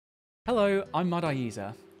Hello, I'm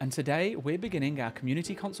Ayiza, and today we're beginning our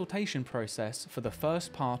community consultation process for the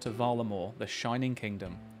first part of Varlamore, the Shining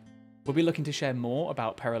Kingdom. We'll be looking to share more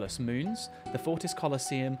about Perilous Moons, the Fortis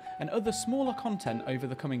Colosseum, and other smaller content over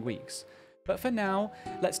the coming weeks. But for now,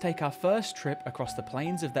 let's take our first trip across the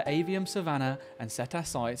plains of the Avium Savannah and set our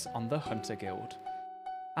sights on the Hunter Guild.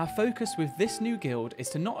 Our focus with this new guild is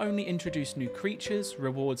to not only introduce new creatures,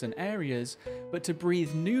 rewards and areas, but to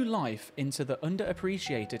breathe new life into the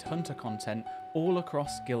underappreciated hunter content all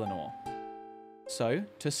across Gielinor. So,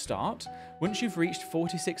 to start, once you've reached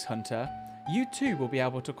 46 Hunter, you too will be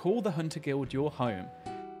able to call the Hunter Guild your home.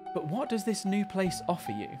 But what does this new place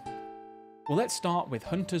offer you? Well, let's start with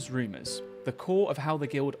Hunter's Rumours, the core of how the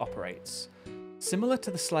guild operates. Similar to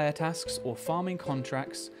the Slayer tasks or farming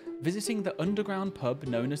contracts, visiting the underground pub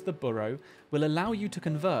known as the Burrow will allow you to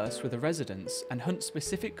converse with the residents and hunt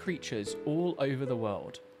specific creatures all over the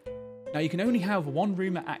world. Now you can only have one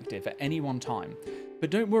rumour active at any one time,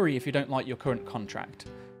 but don't worry if you don't like your current contract.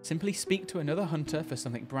 Simply speak to another hunter for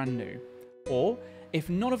something brand new. Or, if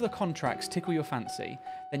none of the contracts tickle your fancy,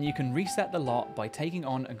 then you can reset the lot by taking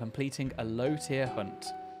on and completing a low tier hunt.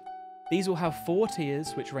 These will have 4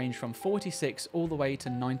 tiers which range from 46 all the way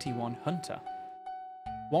to 91 Hunter.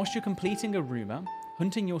 Whilst you're completing a rumour,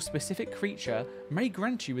 hunting your specific creature may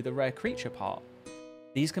grant you with a rare creature part.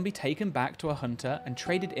 These can be taken back to a hunter and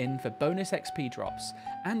traded in for bonus XP drops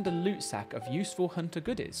and a loot sack of useful hunter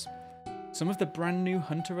goodies. Some of the brand new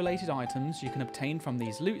hunter related items you can obtain from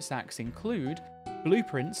these loot sacks include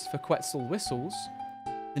blueprints for Quetzal whistles,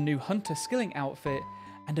 the new hunter skilling outfit,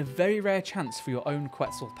 and a very rare chance for your own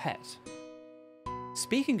Quetzal pet.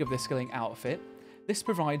 Speaking of the skilling outfit, this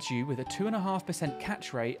provides you with a 2.5%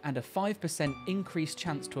 catch rate and a 5% increased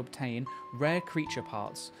chance to obtain rare creature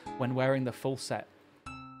parts when wearing the full set.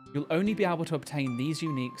 You'll only be able to obtain these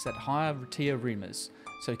uniques at higher tier rumours,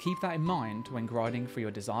 so keep that in mind when grinding for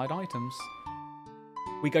your desired items.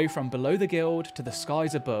 We go from below the guild to the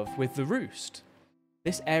skies above with the Roost.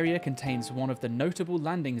 This area contains one of the notable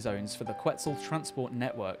landing zones for the Quetzal Transport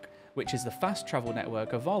Network, which is the fast travel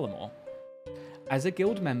network of Varlamore. As a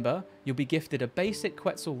guild member, you'll be gifted a basic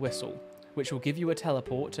Quetzal whistle, which will give you a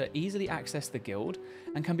teleport to easily access the guild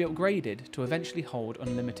and can be upgraded to eventually hold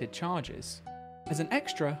unlimited charges. As an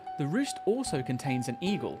extra, the Roost also contains an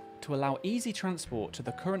eagle to allow easy transport to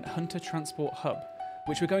the current Hunter Transport Hub,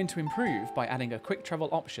 which we're going to improve by adding a quick travel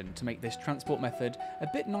option to make this transport method a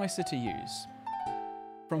bit nicer to use.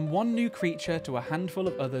 From one new creature to a handful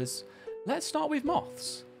of others, let's start with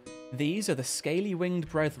moths. These are the scaly-winged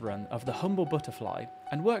brethren of the humble butterfly,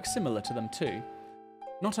 and work similar to them too.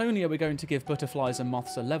 Not only are we going to give butterflies and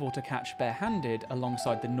moths a level to catch bare-handed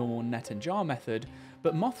alongside the normal net and jar method,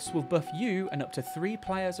 but moths will buff you and up to 3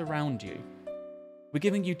 players around you. We're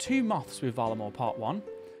giving you 2 moths with Varlamore Part 1,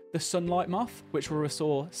 the Sunlight Moth, which will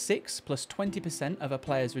restore 6 plus 20% of a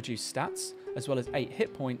player's reduced stats, as well as 8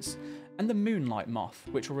 hit points, and the Moonlight Moth,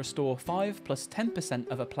 which will restore 5 plus 10%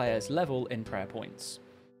 of a player's level in prayer points.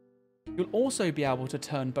 You'll also be able to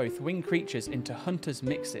turn both winged creatures into Hunter's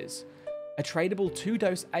Mixes, a tradable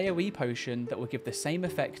 2-dose AoE potion that will give the same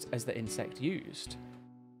effect as the insect used.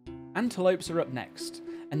 Antelopes are up next,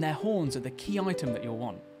 and their horns are the key item that you'll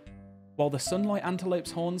want. While the Sunlight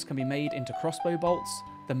Antelope's horns can be made into crossbow bolts,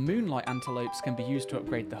 the Moonlight Antelopes can be used to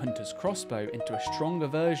upgrade the Hunter's crossbow into a stronger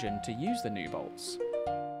version to use the new bolts.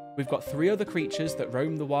 We've got 3 other creatures that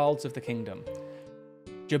roam the wilds of the kingdom.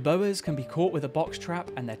 Jerboas can be caught with a box trap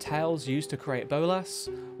and their tails used to create bolas,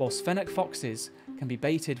 whilst fennec foxes can be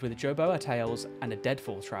baited with jerboa tails and a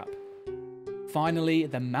deadfall trap. Finally,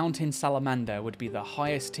 the mountain salamander would be the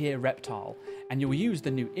highest tier reptile, and you'll use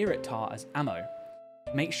the new Iritar as ammo.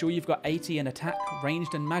 Make sure you've got 80 in attack,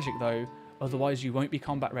 ranged and magic though, otherwise you won't be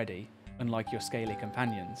combat ready, unlike your scaly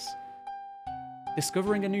companions.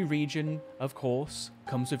 Discovering a new region, of course,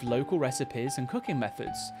 comes with local recipes and cooking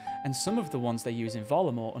methods, and some of the ones they use in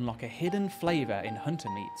Varlamore unlock a hidden flavour in hunter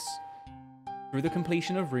meats. Through the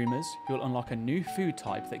completion of rumours, you'll unlock a new food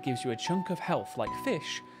type that gives you a chunk of health like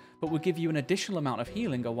fish, but will give you an additional amount of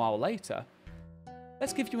healing a while later.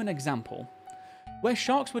 Let's give you an example. Where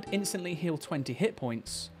sharks would instantly heal 20 hit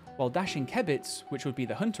points, while dashing kebits, which would be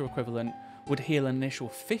the hunter equivalent, would heal an initial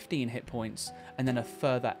 15 hit points and then a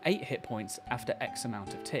further 8 hit points after X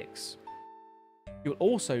amount of ticks. You'll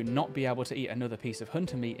also not be able to eat another piece of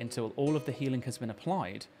hunter meat until all of the healing has been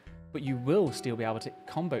applied, but you will still be able to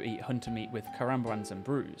combo eat hunter meat with karambrans and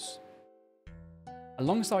brews.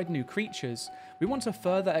 Alongside new creatures, we want to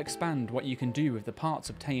further expand what you can do with the parts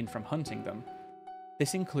obtained from hunting them.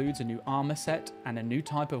 This includes a new armor set and a new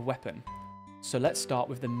type of weapon, so let's start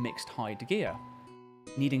with the mixed hide gear.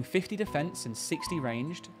 Needing 50 defense and 60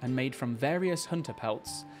 ranged, and made from various hunter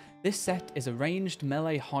pelts, this set is a ranged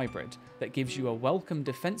melee hybrid that gives you a welcome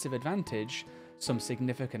defensive advantage, some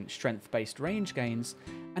significant strength-based range gains,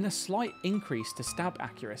 and a slight increase to stab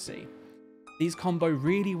accuracy. These combo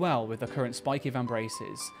really well with the current Spike Evan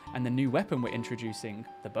braces and the new weapon we're introducing,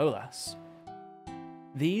 the Bolas.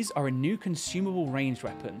 These are a new consumable ranged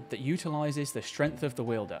weapon that utilises the strength of the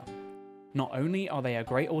wielder. Not only are they a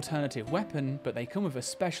great alternative weapon, but they come with a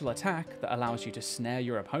special attack that allows you to snare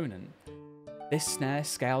your opponent. This snare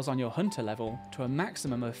scales on your hunter level to a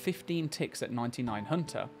maximum of 15 ticks at 99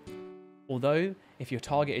 hunter. Although, if your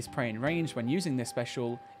target is prey in range when using this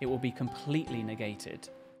special, it will be completely negated.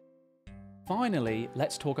 Finally,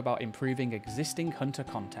 let's talk about improving existing hunter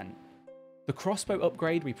content. The crossbow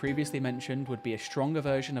upgrade we previously mentioned would be a stronger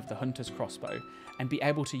version of the hunter's crossbow, and be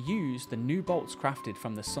able to use the new bolts crafted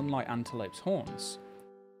from the sunlight antelope's horns.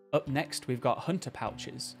 Up next we've got hunter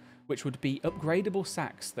pouches, which would be upgradable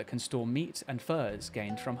sacks that can store meat and furs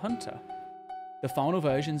gained from hunter. The final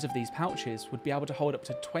versions of these pouches would be able to hold up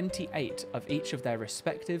to 28 of each of their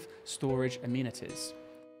respective storage amenities.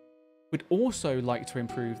 We'd also like to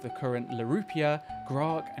improve the current Larupia,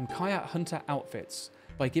 Grark and Kayat hunter outfits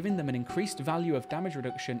by giving them an increased value of damage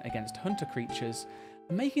reduction against hunter creatures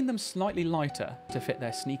and making them slightly lighter to fit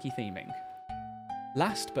their sneaky theming.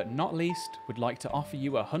 Last but not least, we'd like to offer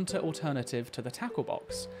you a hunter alternative to the tackle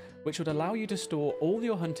box, which would allow you to store all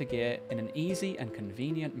your hunter gear in an easy and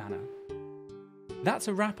convenient manner. That's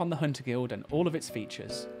a wrap on the Hunter Guild and all of its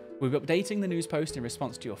features. We'll be updating the news post in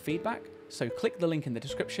response to your feedback, so click the link in the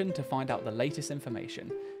description to find out the latest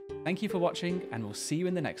information. Thank you for watching, and we'll see you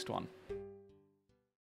in the next one.